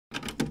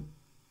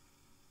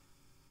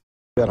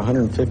Got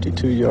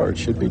 152 yards.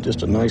 Should be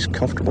just a nice,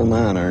 comfortable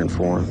 9-iron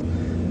for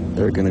him.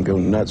 They're going to go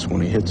nuts when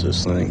he hits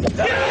this thing.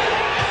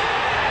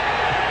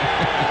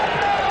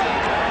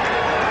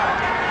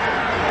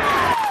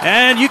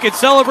 And you can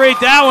celebrate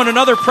that one.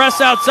 Another press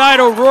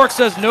outside. O'Rourke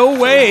says, no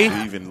way.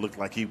 He even looked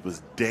like he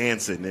was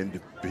dancing in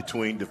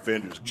between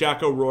defenders.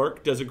 Jack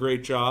O'Rourke does a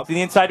great job. To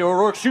the inside to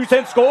O'Rourke, shoots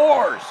and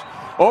scores.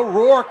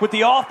 O'Rourke with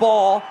the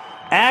off-ball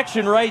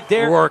action right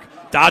there. O'Rourke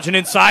dodging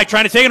inside,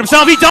 trying to take it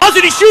himself. He does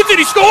it, he shoots it,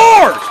 he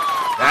scores!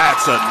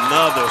 That's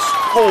another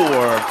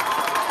score.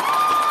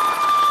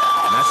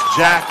 And that's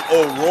Jack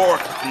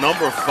O'Rourke,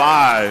 number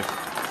 5.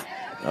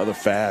 Another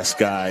fast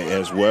guy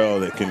as well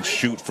that can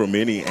shoot from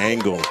any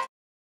angle.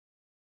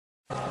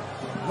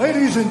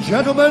 Ladies and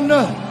gentlemen,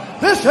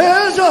 this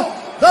is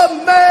the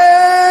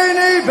main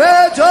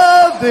event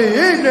of the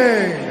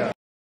evening.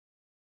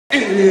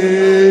 It's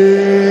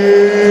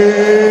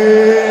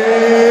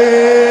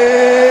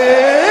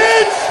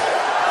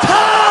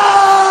time!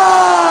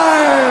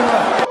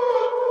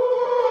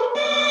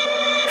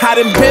 I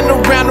done been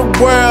around the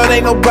world,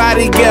 ain't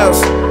nobody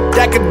else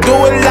that could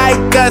do it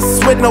like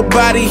us with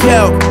nobody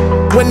help.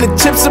 When the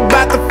chips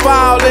about to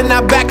fall and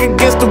I'm back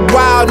against the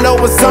wall, know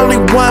it's only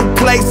one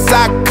place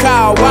I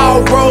call.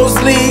 All roads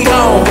lead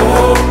home.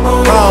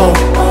 Home.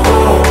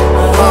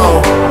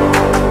 Home.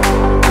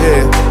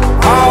 Yeah.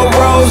 All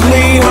roads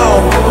lead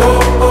home.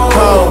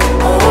 Home.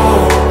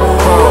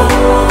 Home.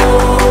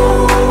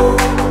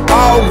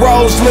 All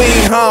roads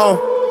lead home.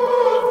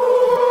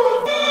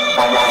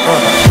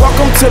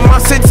 Welcome to my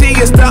city,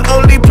 it's the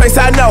only place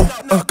I know.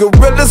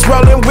 Gorillas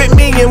rolling with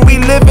me and we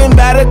living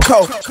by the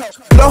code.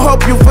 Don't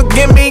hope you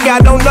forgive me, I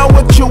don't know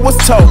what you was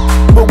told,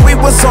 but we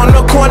was on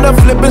the corner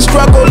flipping,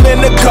 struggling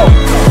to cope.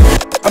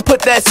 I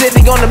put that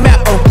city on the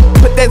map,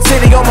 put that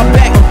city on my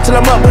back, till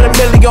I'm up with a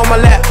million on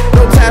my lap.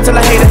 No time till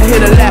I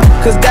hit a lap,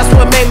 cause that's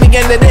what made me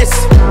into this.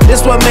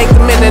 This what make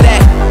them into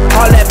that.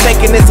 All that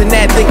faking this and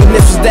that, thinking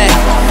this was that.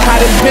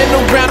 I done been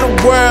around the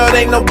world,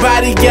 ain't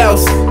nobody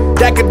else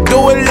that could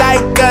do it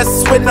like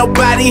us with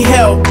nobody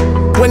help.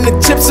 When the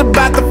chips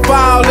about to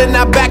fall and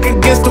I'm back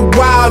against the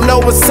wall, know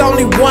it's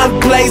only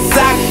one place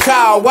I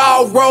call.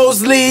 All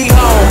roads lead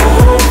home.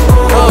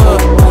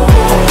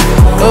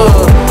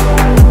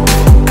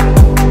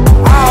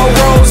 All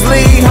roads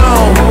lead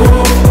home.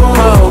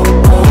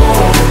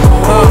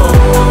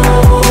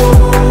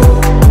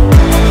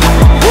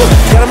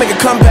 Gotta make a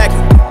comeback.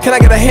 Can I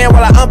get a hand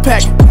while I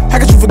unpack? How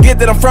could you forget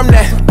that I'm from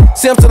that?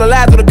 See, I'm still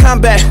alive through the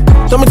combat.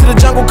 Throw me to the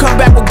jungle, come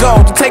back with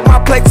gold. To take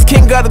my place as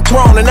king of the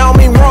throne. And I don't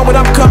mean wrong, but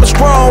I'm coming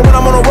strong. When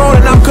I'm on the road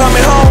and I'm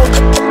coming home.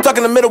 Stuck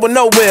in the middle of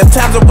nowhere.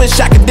 Times I wish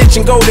I could ditch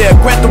and go there.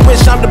 Grant the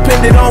wish I'm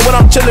dependent on what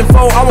I'm chilling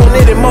for. I won't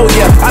need it more,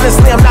 yeah.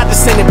 Honestly, I'm not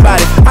just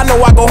anybody. I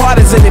know I go hard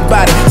as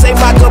anybody. Say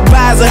my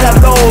goodbyes or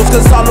hellos,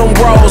 cause all them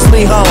roads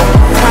lead home.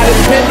 I done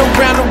been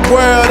around the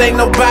world, ain't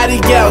nobody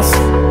else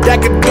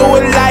that could do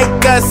it like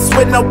us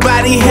with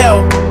nobody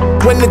help.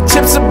 When the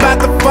chips about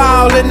to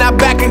fall and I'm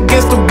back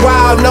against the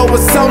wall, know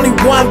it's only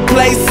one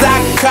place I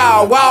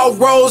call. All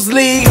roads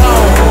lead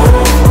home.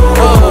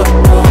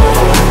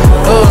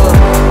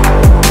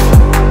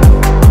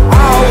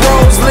 All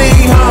roads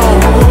lead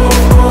home.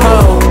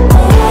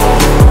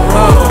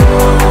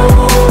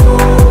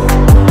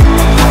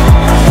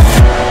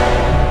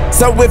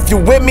 So if you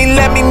with me,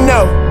 let me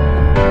know.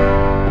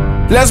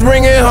 Let's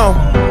bring it home.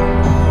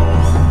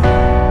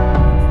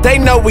 They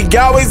know we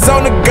always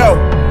on the go.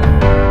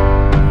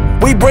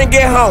 We bring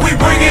it home. We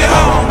bring it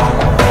home.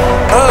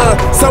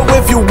 So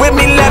if you with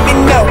me, let me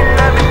know.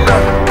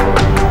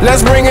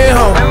 Let's bring it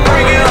home.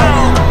 Bring it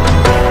home.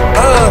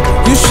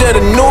 You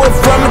shoulda knew it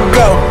from the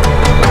go.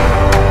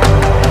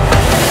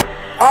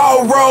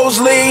 All roads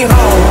lead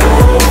home.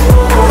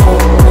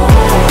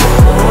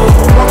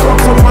 Welcome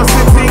to my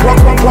city.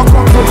 Welcome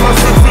to my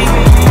city.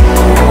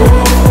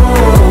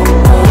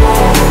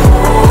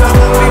 The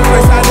only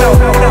place I know.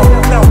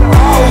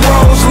 All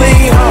roads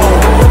lead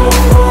home.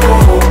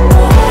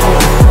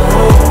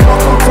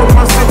 Welcome to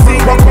my city.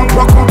 Welcome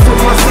to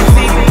my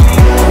city.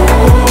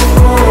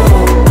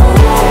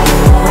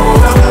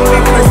 The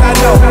only place I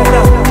know.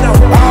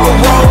 All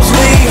roads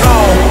lead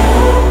home.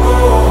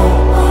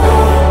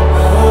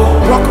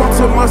 Welcome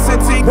to my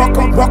city.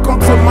 Welcome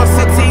to my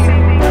city.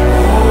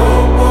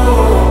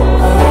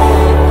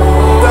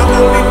 The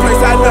only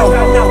place I know.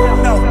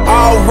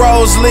 All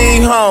roads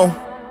lead home.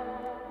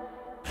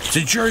 It's a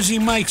Jersey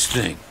Mike's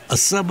thing, a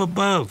sub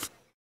above.